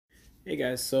Hey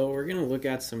guys, so we're going to look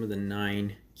at some of the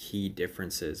 9 key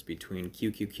differences between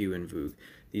QQQ and VOOG.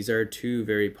 These are two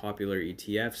very popular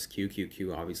ETFs.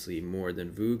 QQQ obviously more than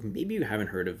VOOG. Maybe you haven't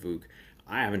heard of VOOG.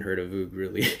 I haven't heard of VOOG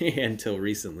really until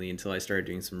recently, until I started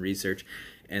doing some research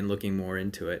and looking more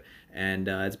into it. And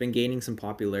it's been gaining some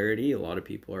popularity. A lot of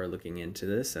people are looking into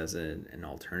this as an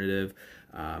alternative.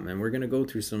 And we're going to go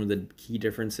through some of the key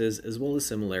differences as well as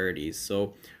similarities.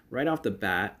 So right off the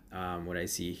bat, what I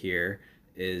see here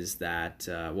is that,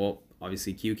 well,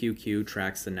 obviously QQQ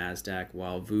tracks the NASDAQ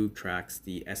while VOOG tracks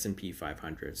the S&P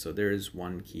 500. So there is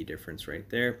one key difference right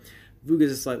there. VOOG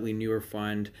is a slightly newer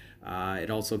fund.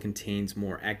 It also contains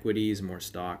more equities, more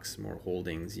stocks, more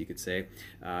holdings, you could say.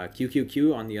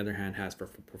 QQQ, on the other hand, has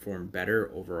performed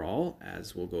better overall,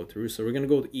 as we'll go through. So we're going to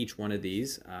go to each one of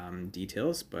these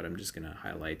details, but I'm just going to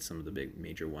highlight some of the big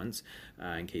major ones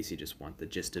in case you just want the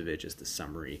gist of it, just the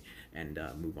summary, and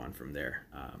move on from there.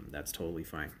 That's totally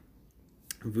fine.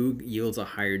 VOOG yields a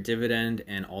higher dividend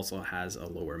and also has a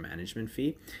lower management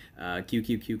fee.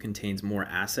 QQQ contains more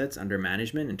assets under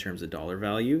management in terms of dollar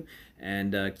value,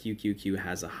 and QQQ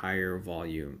has a higher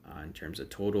volume in terms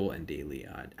of total and daily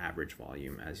average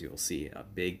volume. As you'll see, a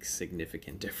big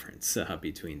significant difference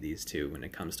between these two when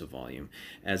it comes to volume,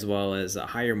 as well as a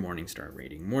higher Morningstar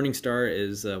rating. Morningstar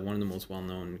is one of the most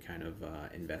well-known kind of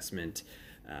investment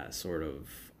sort of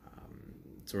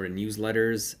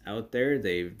newsletters out there.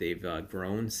 They've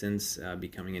grown since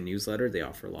becoming a newsletter. They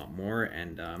offer a lot more,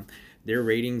 and their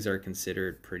ratings are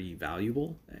considered pretty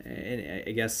valuable,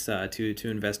 I guess, to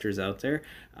investors out there.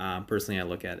 Personally, I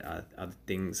look at other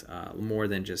things more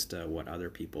than just what other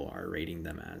people are rating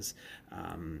them as,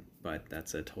 but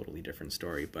that's a totally different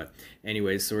story. But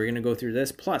anyways, so we're going to go through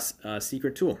this, plus a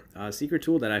secret tool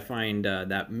that I find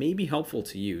that may be helpful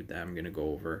to you, that I'm going to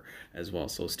go over as well.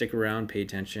 So stick around, pay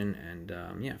attention,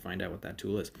 and yeah, find out what that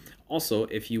tool is. Also,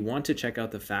 if you want to check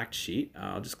out the fact sheet,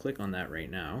 I'll just click on that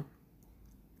right now.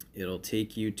 It'll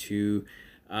take you to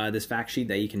this fact sheet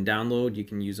that you can download, you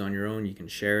can use on your own, you can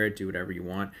share it, do whatever you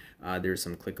want. There's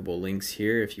some clickable links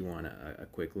here if you want a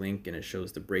quick link, and it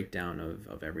shows the breakdown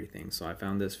of everything. So I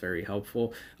found this very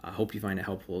helpful. I hope you find it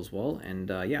helpful as well. And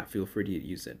yeah, feel free to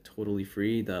use it. Totally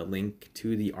free. The link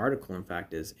to the article, in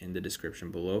fact, is in the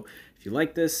description below. If you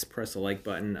like this, press the like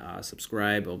button,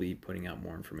 subscribe. I'll be putting out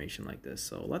more information like this.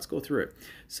 So let's go through it.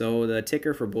 So the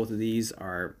ticker for both of these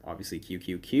are obviously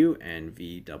QQQ and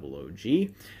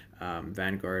VOOG.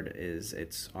 Vanguard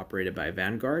it's operated by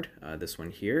Vanguard, this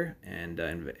one here, and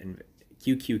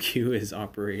QQQ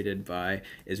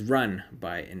is run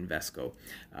by Invesco.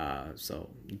 So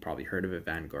you probably heard of it,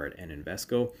 Vanguard and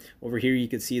Invesco. Over here you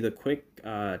can see the quick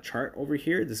chart over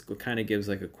here. This kind of gives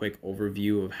like a quick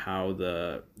overview of how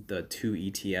the two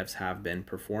ETFs have been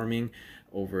performing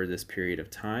over this period of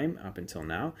time up until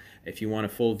now. If you want a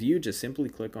full view, just simply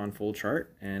click on full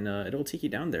chart, and it'll take you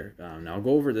down there. Now I'll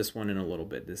go over this one in a little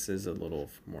bit. This is a little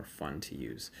more fun to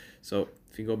use. So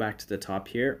if you go back to the top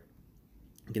here,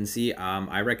 you can see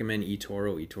I recommend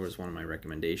eToro. eToro is one of my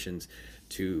recommendations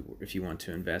if you want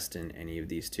to invest in any of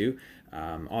these two.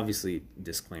 Obviously,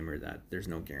 disclaimer that there's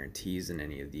no guarantees in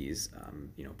any of these.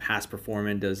 Past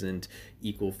performance doesn't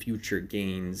equal future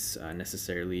gains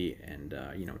necessarily, and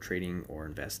trading or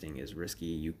investing is risky.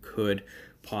 You could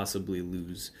possibly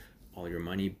lose all your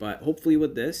money, but hopefully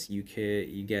with this you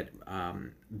get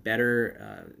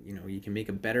better, you can make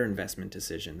a better investment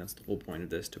decision. That's the whole point of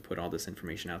this, to put all this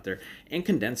information out there and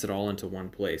condense it all into one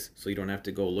place, so you don't have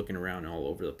to go looking around all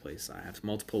over the place. I have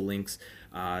multiple links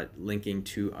linking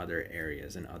to other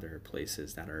areas and other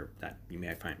places that you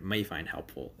may find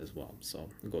helpful as well. So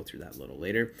we'll go through that a little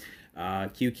later.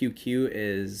 QQQ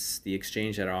is the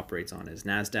exchange that it operates on is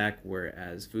NASDAQ,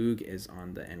 whereas VOOG is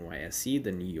on the NYSE,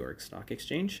 the New York Stock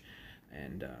Exchange.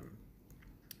 And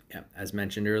yeah, as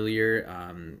mentioned earlier,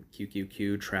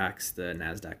 QQQ tracks the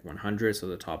NASDAQ 100, so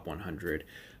the top 100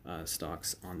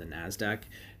 stocks on the NASDAQ.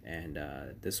 And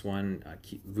this one,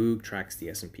 VOOG, tracks the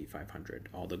S&P 500,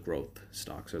 all the growth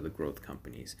stocks or the growth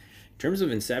companies. In terms of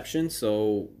inception,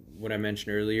 so what I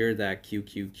mentioned earlier, that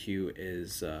QQQ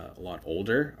is a lot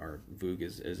older, or VOOG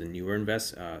is a newer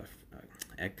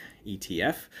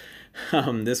ETF.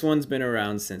 This one's been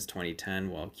around since 2010,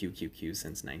 while QQQ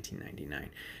since 1999.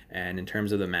 And in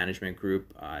terms of the management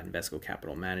group, Invesco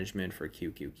Capital Management for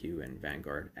QQQ and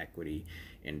Vanguard Equity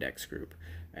Index Group.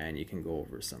 And you can go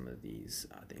over some of these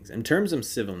things. In terms of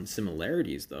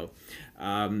similarities, though,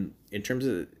 in terms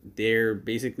of, they're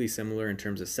basically similar in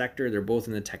terms of sector. They're both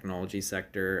in the technology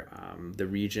sector. The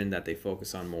region that they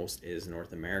focus on most is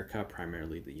North America,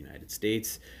 primarily the United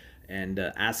States. And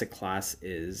asset class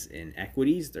is in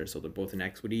equities. They're both in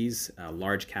equities,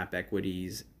 large cap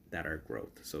equities, that are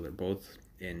growth. So they're both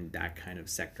in that kind of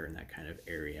sector, in that kind of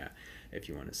area, if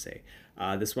you want to say.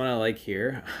 This one I like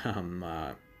here.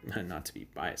 Not to be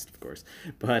biased, of course,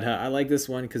 but I like this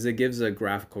one because it gives a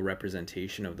graphical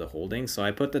representation of the holdings. So I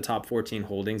put the top 14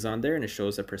 holdings on there, and it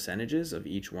shows the percentages of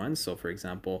each one. So for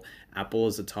example, Apple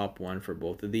is the top one for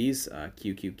both of these.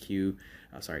 QQQ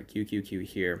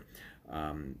here.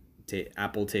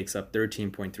 Apple takes up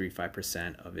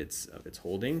 13.35% of its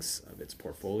holdings, of its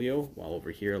portfolio, while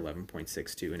over here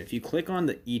 11.62. And if you click on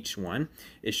each one,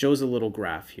 it shows a little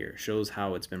graph here, shows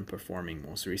how it's been performing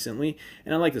most recently.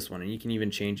 And I like this one, and you can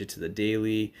even change it to the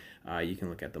daily. You can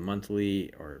look at the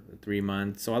monthly or the 3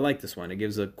 month. So I like this one. It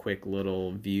gives a quick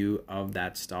little view of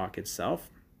that stock itself.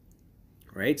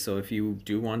 Right, so if you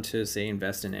do want to say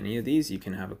invest in any of these, you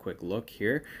can have a quick look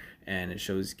here, and it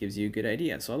gives you a good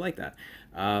idea. So I like that.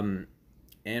 And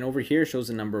over here shows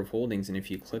the number of holdings, and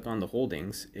if you click on the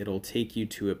holdings, it'll take you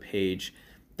to a page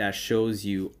that shows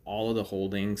you all of the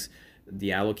holdings,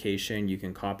 the allocation. You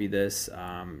can copy this.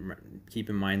 Keep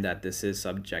in mind that this is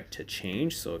subject to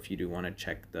change, so if you do want to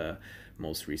check the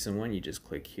most recent one, you just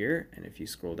click here, and if you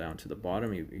scroll down to the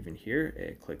bottom, even here,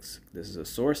 it clicks this is a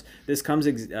source. This comes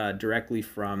directly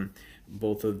from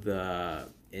both of the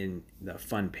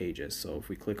fund pages. So if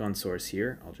we click on source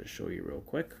here, I'll just show you real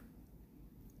quick.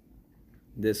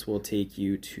 This will take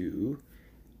you to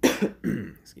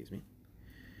excuse me.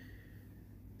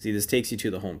 See, this takes you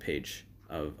to the home page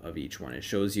of each one. It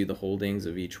shows you the holdings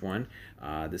of each one.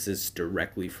 This is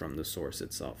directly from the source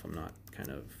itself. I'm not kind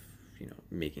of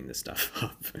making this stuff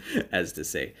up, as to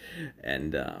say.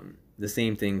 And the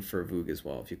same thing for VOOG as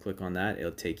well. If you click on that,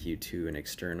 it'll take you to an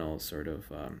external sort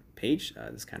of page,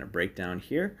 this kind of breakdown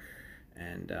here.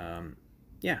 And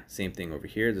yeah, same thing over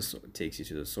here. This takes you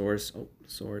to the source. Oh, the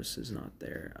source is not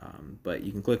there. But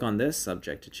you can click on this,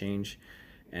 subject to change,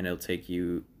 and it'll take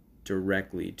you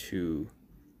directly to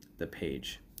the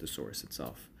page, the source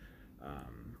itself,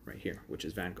 right here, which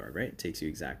is Vanguard, right? It takes you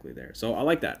exactly there. So I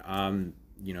like that.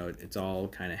 It's all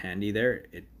kind of handy there.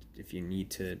 If you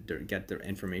need to get the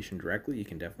information directly, you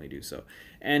can definitely do so.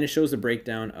 And it shows the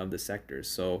breakdown of the sectors.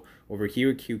 So over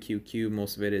here, QQQ,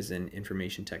 most of it is in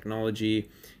information technology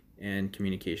and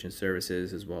communication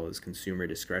services, as well as consumer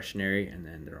discretionary, and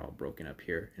then they're all broken up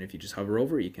here. And if you just hover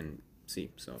over, you can see.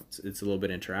 So it's a little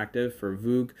bit interactive. For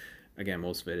VOOG, again,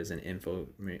 most of it is in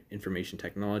information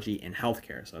technology and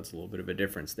healthcare, so that's a little bit of a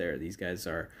difference there. These guys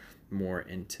are more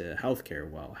into healthcare,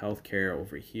 while healthcare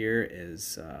over here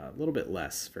is a little bit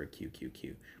less for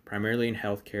QQQ. Primarily in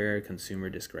healthcare, consumer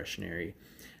discretionary,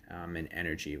 and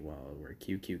energy, while where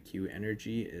QQQ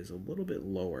energy is a little bit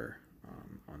lower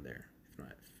on there,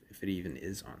 if it even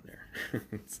is on there.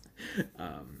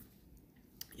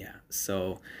 Yeah,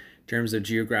 so in terms of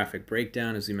geographic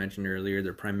breakdown, as we mentioned earlier,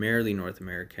 they're primarily North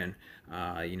American,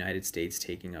 United States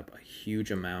taking up a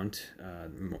huge amount,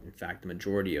 in fact, the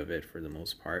majority of it for the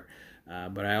most part.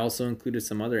 But I also included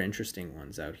some other interesting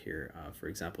ones out here. For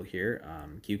example, here,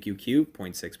 QQQ,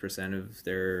 0.6% of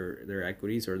their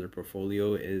equities or their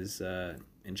portfolio is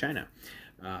in China,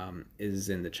 is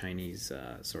in the Chinese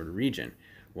sort of region,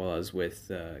 whereas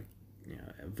with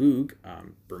VOOG,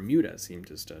 Bermuda seemed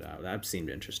to stood out. That seemed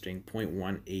interesting,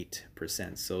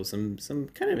 0.18%. So some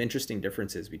kind of interesting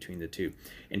differences between the two.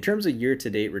 In terms of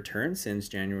year-to-date returns since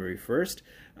January 1st,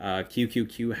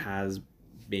 QQQ has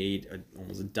made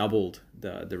almost doubled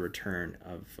the return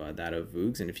of that of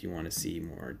VOOG's. And if you want to see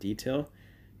more detail,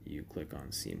 you click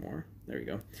on see more. There you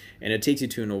go. And it takes you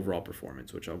to an overall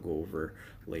performance, which I'll go over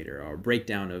later, or a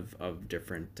breakdown of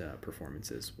different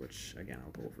performances, which again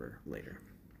I'll go over later.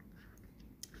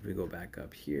 If we go back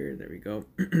up here, there we go.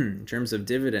 In terms of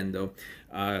dividend though,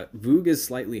 VOOG is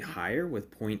slightly higher with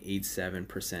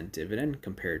 0.87% dividend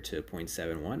compared to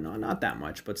 0.71. Not that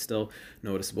much, but still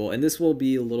noticeable. And this will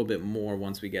be a little bit more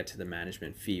once we get to the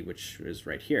management fee, which is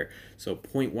right here. So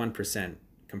 0.1%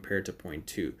 compared to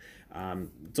 0.2.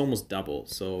 It's almost double.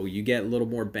 So you get a little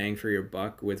more bang for your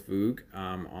buck with VOOG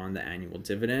on the annual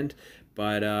dividend.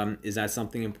 But is that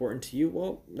something important to you?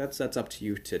 Well, that's up to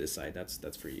you to decide.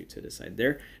 That's for you to decide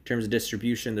there. In terms of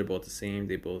distribution, they're both the same.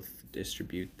 They both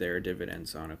distribute their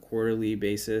dividends on a quarterly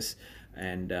basis,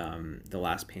 and the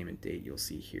last payment date you'll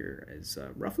see here is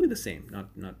roughly the same,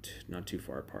 not too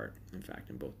far apart. In fact,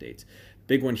 in both dates.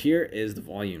 Big one here is the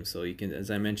volume. So you can,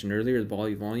 as I mentioned earlier,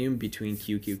 the volume between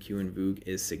QQQ and VOOG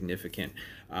is significant.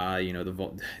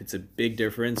 It's a big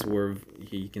difference where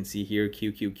you can see here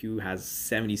QQQ has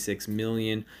 76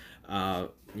 million,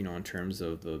 in terms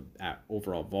of the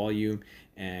overall volume,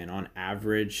 and on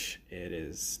average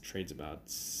it trades about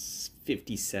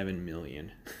 57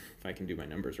 million. If I can do my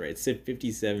numbers right, it's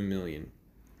 57 million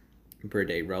per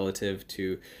day relative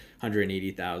to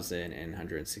 180,000 and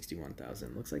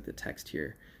 161,000. Looks like the text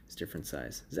here is different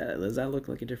size. Does that look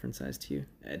like a different size to you?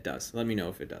 It does. Let me know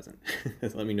if it doesn't.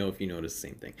 Let me know if you notice the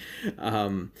same thing.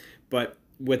 But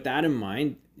with that in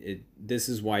mind, this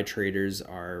is why traders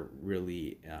are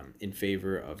really in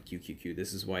favor of QQQ.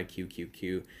 This is why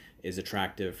QQQ is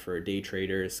attractive for day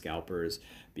traders, scalpers,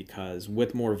 because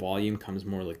with more volume comes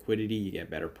more liquidity. You get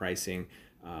better pricing.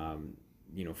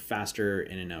 You know, faster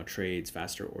in and out trades,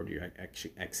 faster order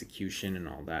execution and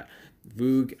all that.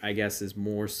 VOOG, I guess, is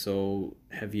more so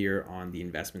heavier on the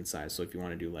investment side. So if you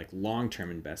want to do like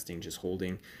long-term investing, just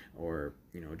holding, or,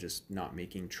 you know, just not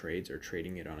making trades or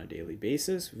trading it on a daily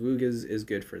basis, VOOG is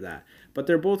good for that. But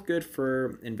they're both good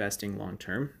for investing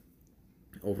long-term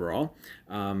overall.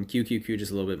 QQQ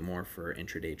just a little bit more for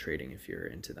intraday trading if you're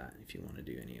into that, if you want to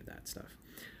do any of that stuff.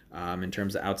 In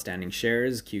terms of outstanding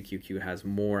shares, QQQ has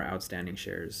more outstanding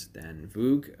shares than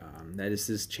VOOG. That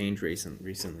is changed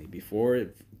recently. Before,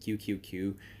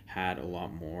 QQQ had a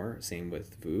lot more, same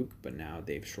with VOOG, but now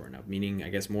they've shortened up, meaning I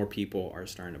guess more people are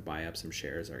starting to buy up some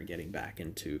shares, are getting back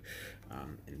into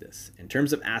in this. In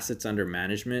terms of assets under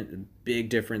management, big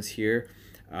difference here.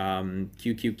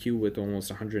 QQQ with almost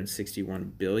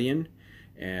 161 billion.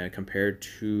 Compared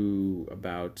to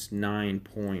about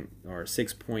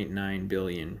 6.9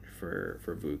 billion for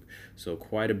VOOG. So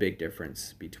quite a big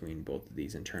difference between both of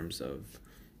these in terms of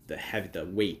the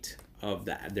weight of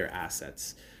their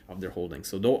assets, of their holdings.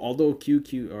 So although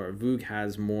VOOG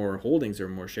has more holdings or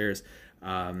more shares,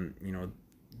 you know,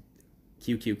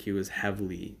 QQQ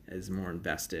is more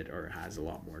invested or has a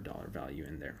lot more dollar value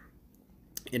in there.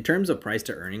 In terms of price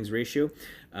to earnings ratio,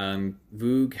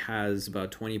 VOOG has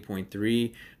about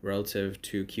 20.3 relative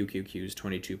to QQQ's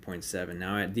 22.7.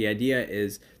 Now, the idea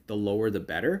is the lower the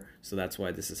better, so that's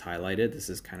why this is highlighted. This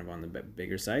is kind of on the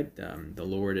bigger side. The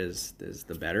lower it is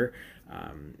the better.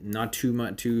 Not too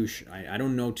much. I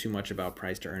don't know too much about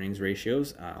price to earnings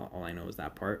ratios. All I know is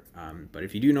that part. But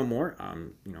if you do know more,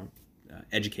 you know,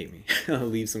 educate me.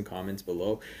 Leave some comments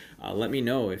below. Let me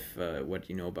know if what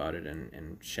you know about it,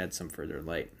 and shed some further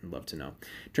light. I'd love to know.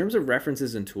 In terms of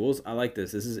references and tools, I like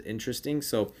this. This is interesting.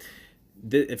 So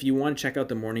if you want to check out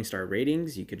the Morningstar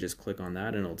ratings, you could just click on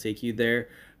that and it'll take you there.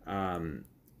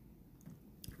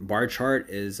 Bar chart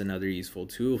is another useful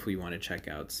tool if we want to check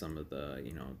out some of the,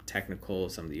 you know,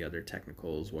 some of the other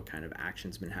technicals, what kind of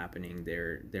action's been happening.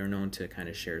 They're known to kind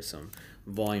of share some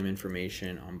volume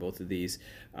information on both of these.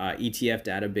 ETF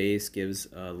database gives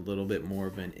a little bit more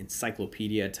of an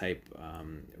encyclopedia type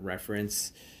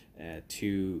reference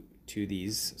to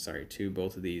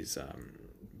both of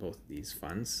these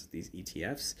funds, these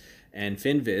ETFs. And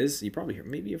FinViz,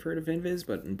 maybe you've heard of FinViz,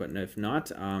 but if not,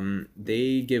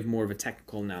 they give more of a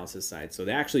technical analysis side. So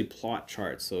they actually plot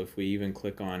charts. So if we even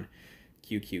click on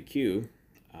QQQ,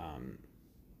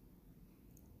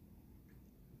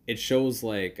 it shows,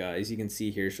 like, as you can see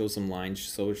here, it shows some lines.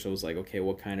 So it shows like, okay,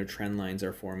 what kind of trend lines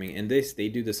are forming. And they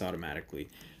do this automatically.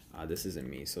 This isn't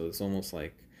me. So it's almost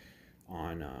like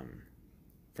on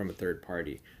from a third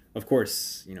party. Of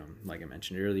course, you know, like I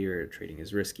mentioned earlier, trading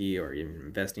is risky, or even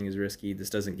investing is risky. This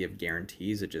doesn't give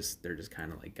guarantees. They're just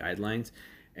kind of like guidelines,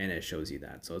 and it shows you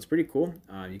that. So it's pretty cool.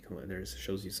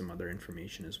 Shows you some other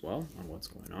information as well on what's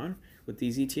going on with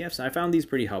these ETFs. I found these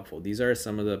pretty helpful. These are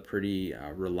some of the pretty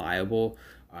reliable,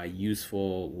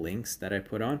 useful links that I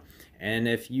put on. And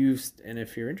if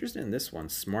you're interested in this one,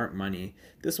 Smart Money,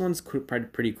 this one's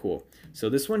pretty cool. So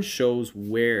this one shows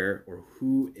where or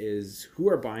who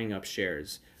are buying up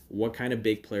shares. What kind of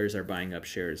big players are buying up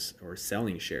shares or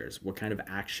selling shares? What kind of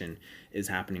action is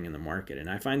happening in the market? And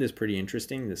I find this pretty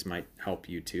interesting. This might help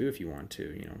you too if you want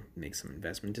to, you know, make some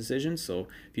investment decisions. So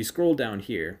if you scroll down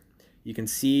here, you can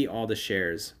see all the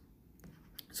shares.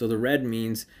 So the red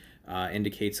means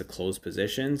indicates the closed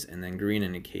positions, and then green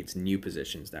indicates new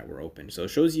positions that were open. So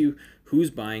it shows you who's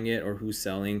buying it or who's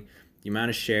selling, the amount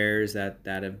of shares that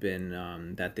have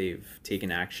been that they've taken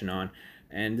action on.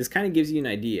 And this kind of gives you an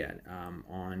idea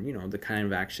on, you know, the kind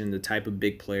of action, the type of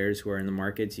big players who are in the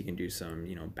markets. You can do some,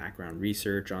 you know, background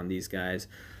research on these guys.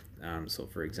 So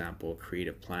for example,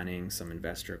 Creative Planning, some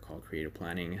investor called Creative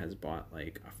Planning has bought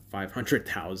like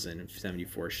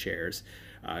 500,074 shares.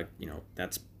 You know,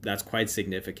 that's quite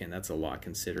significant. That's a lot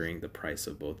considering the price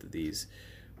of both of these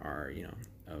are, you know,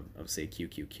 of say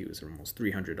QQQ is almost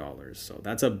 $300. So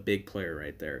that's a big player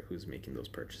right there who's making those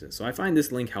purchases. So I find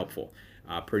this link helpful,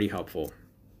 pretty helpful.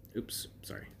 Oops,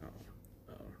 sorry.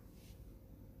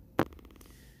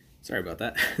 Sorry about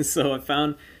that. So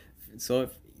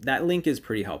that link is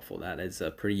pretty helpful. That is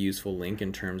a pretty useful link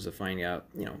in terms of finding out,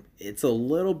 you know, it's a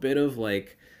little bit of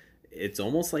like, it's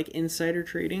almost like insider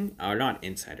trading, or not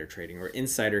insider trading, or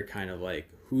insider kind of like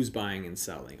who's buying and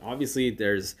selling. Obviously,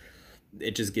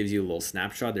 it just gives you a little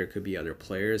snapshot. There could be other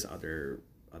players, other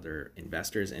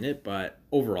investors in it, but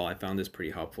overall I found this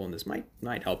pretty helpful, and this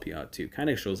might help you out too. Kind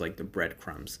of shows like the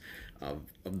breadcrumbs of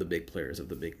the big players, of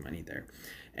the big money there.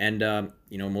 And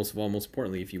most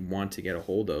importantly, if you want to get a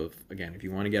hold of, again, if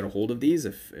you want to get a hold of these,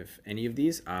 if any of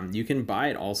these, you can buy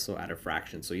it also at a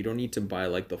fraction. So you don't need to buy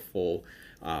like the full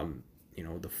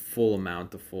the full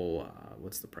amount, the full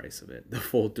what's the price of it, the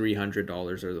full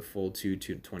 $300 or the full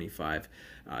 $225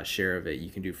 share of it.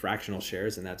 You can do fractional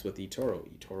shares, and that's with eToro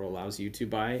allows you to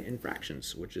buy in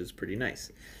fractions, which is pretty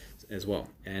nice as well.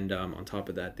 And on top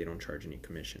of that, they don't charge any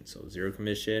commission, so zero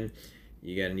commission.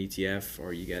 You get an ETF,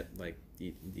 or you get like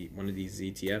one of these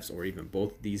ETFs, or even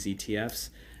both of these ETFs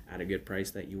at a good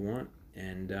price that you want.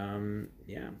 And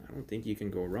yeah, I don't think you can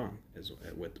go wrong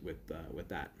with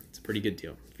that. It's a pretty good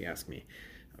deal if you ask me.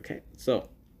 Okay, so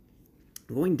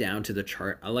going down to the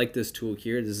chart, I like this tool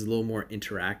here. This is a little more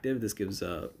interactive. This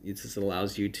just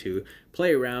allows you to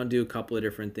play around, do a couple of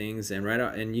different things, and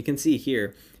and you can see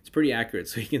here it's pretty accurate.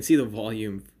 So you can see the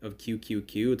volume of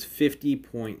QQQ. It's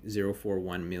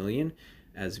 50.041 million,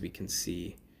 as we can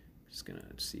see. I'm just gonna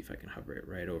see if I can hover it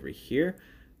right over here,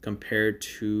 compared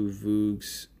to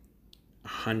VOOG's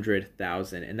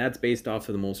 100,000, and that's based off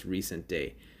of the most recent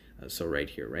day. So right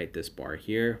here, right, this bar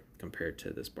here compared to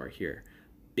this bar here,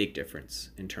 big difference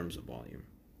in terms of volume.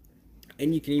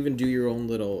 And you can even do your own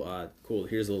little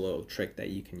here's a little trick that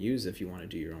you can use if you want to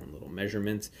do your own little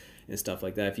measurements and stuff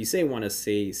like that. If you want to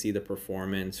see the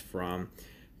performance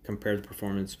compare the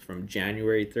performance from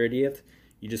January 30th,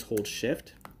 you just hold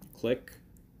shift, click,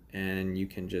 and you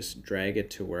can just drag it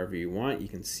to wherever you want. You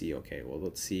can see, okay, well,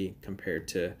 let's see compared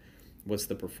to what's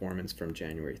the performance from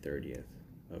January 30th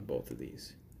of both of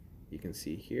these. You can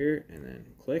see here, and then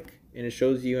click, and it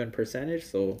shows you in percentage.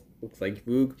 So looks like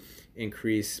VOOG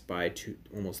increased by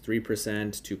almost 3%,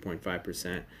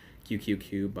 2.5%,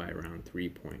 QQQ by around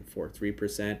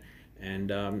 3.43%.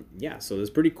 And yeah, so that's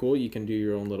pretty cool. You can do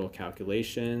your own little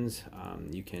calculations.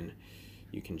 You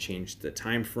can change the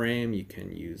time frame. You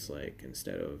can use, like,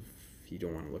 instead of, if you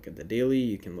don't want to look at the daily,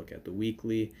 you can look at the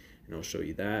weekly, and I'll show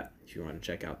you that. If you want to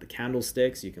check out the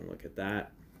candlesticks, you can look at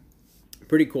that.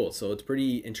 Pretty cool. So it's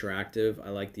pretty interactive. I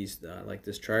like these. I like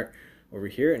this chart over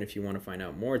here. And if you want to find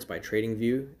out more, it's by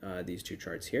TradingView. These two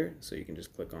charts here. So you can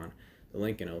just click on the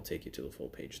link, and it'll take you to the full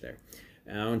page there.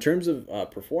 Now, in terms of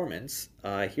performance,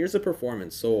 here's the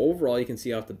performance. So overall, you can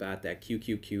see off the bat that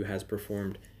QQQ has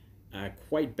performed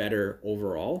quite better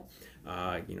overall.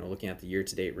 Looking at the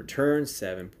year-to-date returns,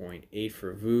 7.8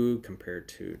 for VOOG compared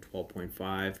to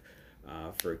 12.5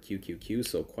 for QQQ,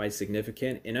 so quite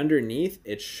significant. And underneath,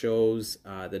 it shows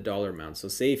the dollar amount. So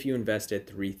say if you invested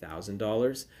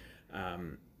 $3,000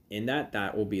 in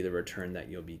that will be the return that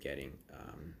you'll be getting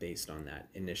based on that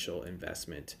initial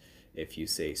investment. If you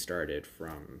say started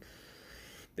from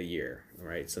the year,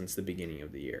 right, since the beginning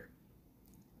of the year,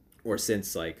 or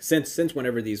since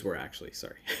whenever these were actually,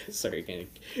 sorry, kind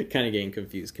of getting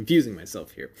confusing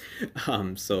myself here.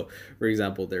 So for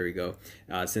example, there we go.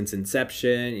 Since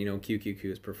inception, QQQ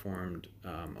has performed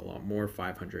a lot more,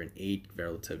 508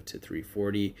 relative to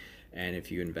 340. And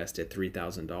if you invested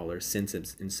 $3,000 since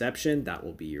its inception, that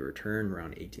will be your return,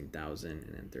 around 18,000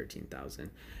 and then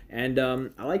 13,000. And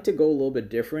I like to go a little bit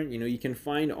different. You can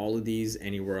find all of these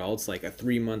anywhere else, like a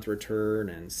 3-month return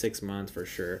and 6 months for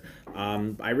sure.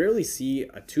 I rarely see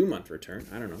a 2-month return.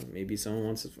 I don't know. Maybe someone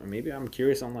wants to. Maybe I'm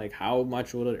curious on like how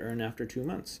much will it earn after 2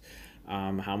 months?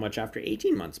 How much after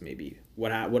 18 months? Maybe.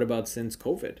 What about since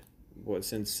COVID?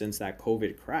 Since that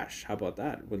COVID crash, how about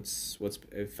that? What's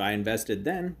if I invested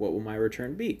then, what will my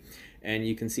return be? And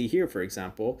you can see here, for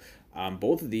example,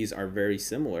 both of these are very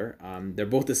similar. They're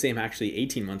both the same actually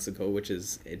 18 months ago, which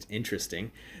it's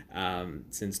interesting.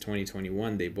 Since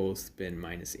 2021, they've both been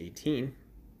minus 18.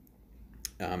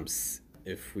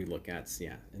 If we look at,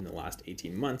 in the last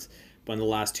 18 months, but in the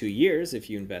last 2 years, if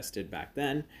you invested back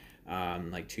then,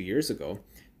 like 2 years ago,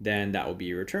 then that will be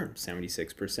your return,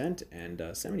 76% and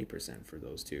 70% for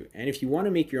those two. And if you want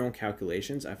to make your own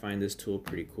calculations, I find this tool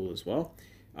pretty cool as well.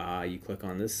 You click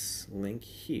on this link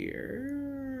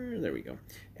here, there we go,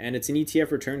 and it's an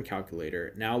ETF return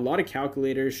calculator. Now, a lot of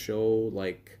calculators show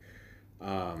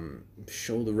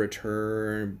the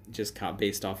return just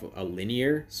based off of a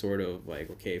linear sort of, like,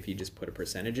 okay, if you just put a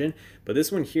percentage in. But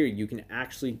this one here, you can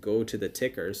actually go to the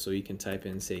ticker, so you can type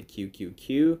in, say,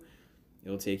 QQQ.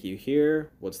 It'll take you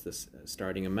here. What's the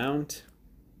starting amount?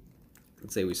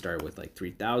 Let's say we start with like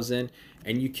 3,000,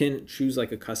 and you can choose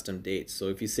like a custom date. So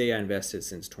if you say I invested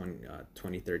since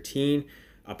 2013,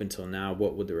 up until now,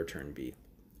 what would the return be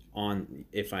on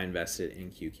if I invested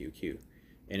in QQQ?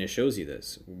 And it shows you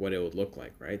this, what it would look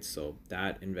like, right? So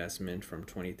that investment from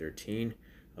 2013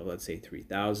 of, let's say,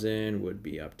 3,000 would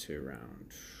be up to around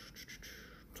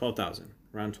 12,000,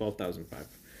 around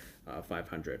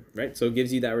 12,500, right? So it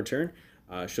gives you that return,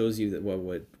 shows you that what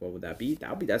would that be?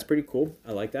 That's pretty cool.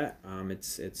 I like that.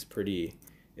 It's a pretty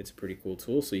cool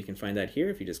tool. So you can find that here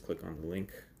if you just click on the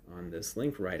link on this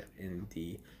link right in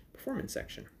the performance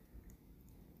section.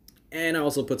 And I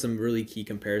also put some really key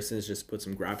comparisons, just put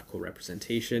some graphical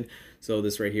representation. So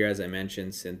this right here, as I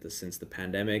mentioned, since the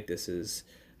pandemic, this is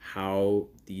how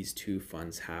these two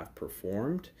funds have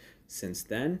performed since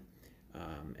then.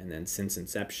 And then since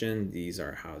inception, these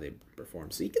are how they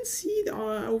perform. So you can see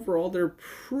overall they're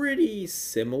pretty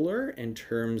similar in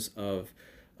terms of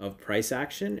price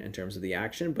action, in terms of the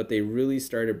action, but they really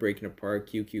started breaking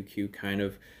apart. QQQ kind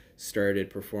of started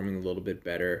performing a little bit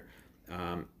better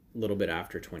a little bit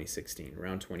after 2016,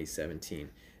 around 2017.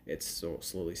 It's so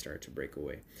slowly started to break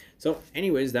away. So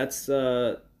anyways, that's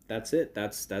it. That's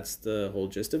the whole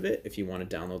gist of it. If you want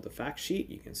to download the fact sheet,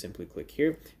 you can simply click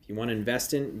here. If you want to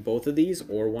invest in both of these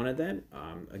or one of them,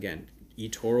 again,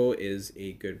 eToro is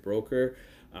a good broker.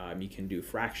 You can do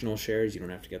fractional shares. You don't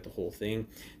have to get the whole thing.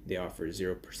 They offer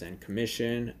 0%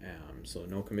 commission, so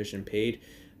no commission paid.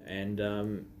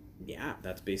 And yeah,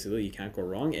 that's basically, you can't go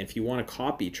wrong. And if you want to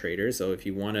copy traders, so if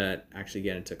you want to actually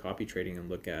get into copy trading and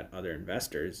look at other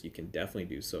investors, you can definitely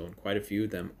do so. And quite a few of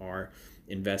them are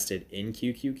invested in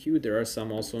QQQ. There are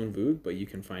some also in VOOG, but you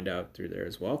can find out through there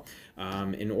as well.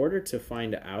 In order to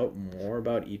find out more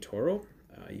about eToro,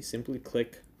 you simply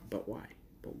click, but why?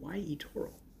 But why eToro?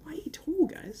 Why eToro,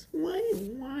 guys?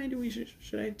 Why do we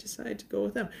should I decide to go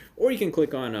with them? Or you can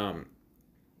click on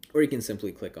or you can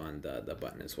simply click on the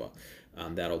button as well.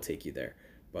 That'll take you there.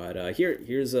 But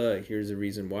here's a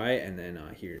reason why, and then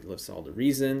here it lists all the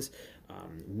reasons,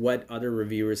 what other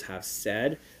reviewers have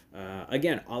said.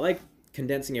 Again, I like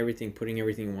condensing everything, putting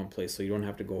everything in one place, so you don't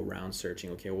have to go around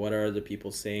searching. Okay, what are other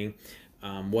people saying?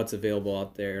 What's available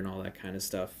out there, and all that kind of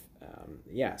stuff.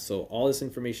 Yeah, so all this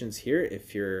information's here.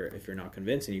 If you're not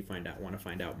convinced and you want to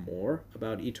find out more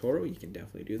about eToro, you can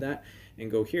definitely do that and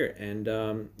go here and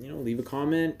leave a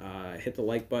comment, hit the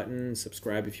like button,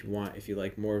 subscribe if you want, if you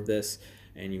like more of this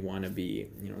and you want to be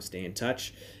stay in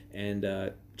touch, and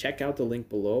check out the link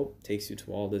below. It takes you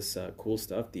to all this cool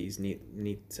stuff, these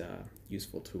neat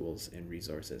useful tools and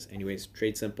resources. Anyways,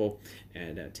 trade simple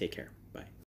and take care. Bye.